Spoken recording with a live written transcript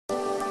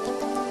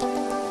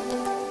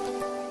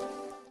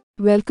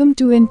Welcome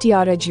to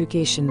NTR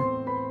Education.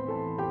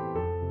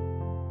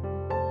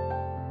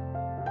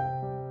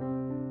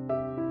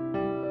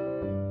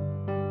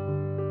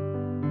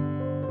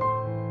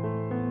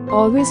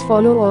 Always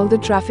follow all the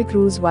traffic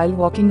rules while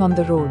walking on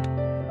the road.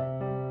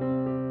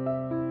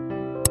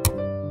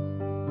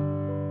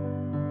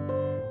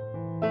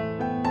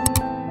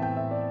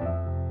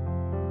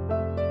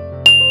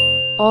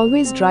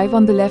 Always drive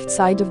on the left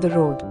side of the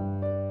road.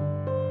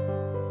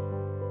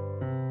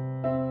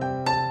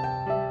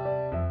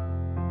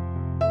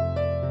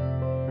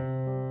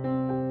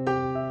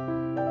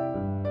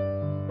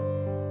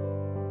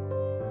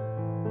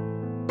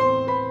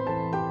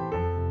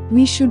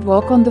 We should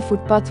walk on the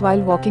footpath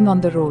while walking on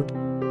the road.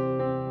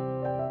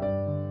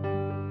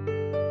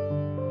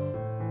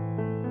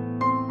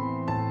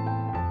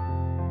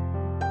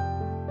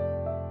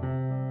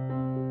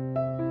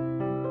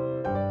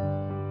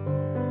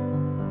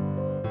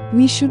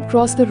 We should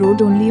cross the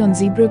road only on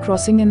zebra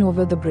crossing and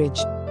over the bridge.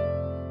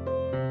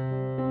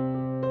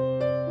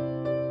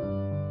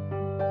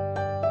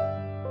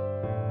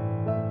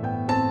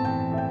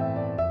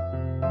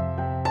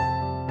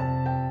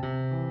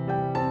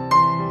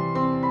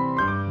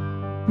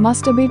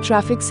 Must obey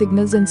traffic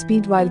signals and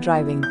speed while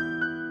driving.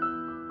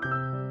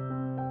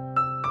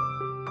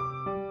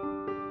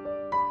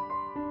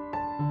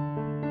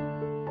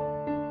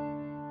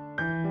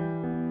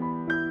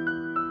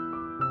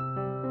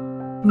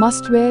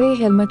 Must wear a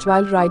helmet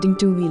while riding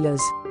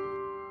two-wheelers.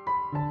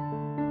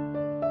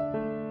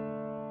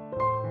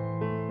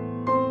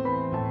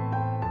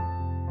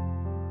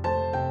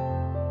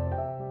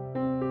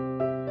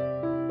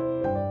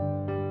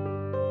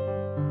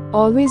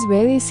 Always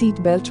wear a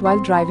seat belt while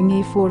driving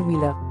a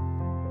four-wheeler.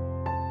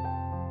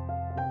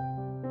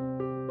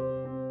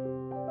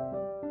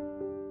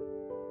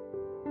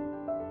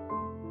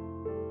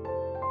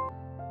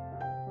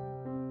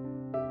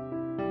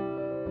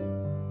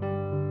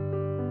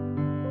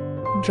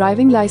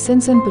 Driving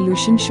license and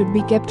pollution should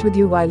be kept with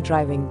you while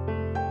driving.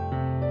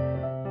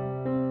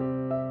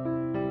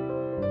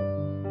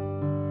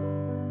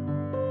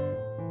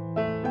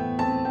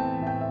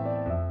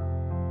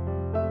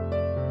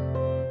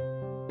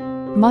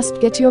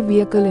 Must get your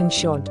vehicle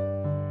insured.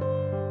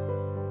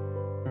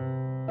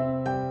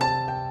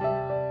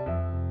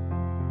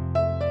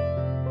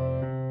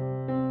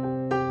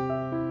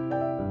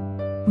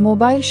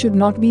 Mobile should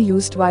not be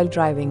used while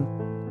driving.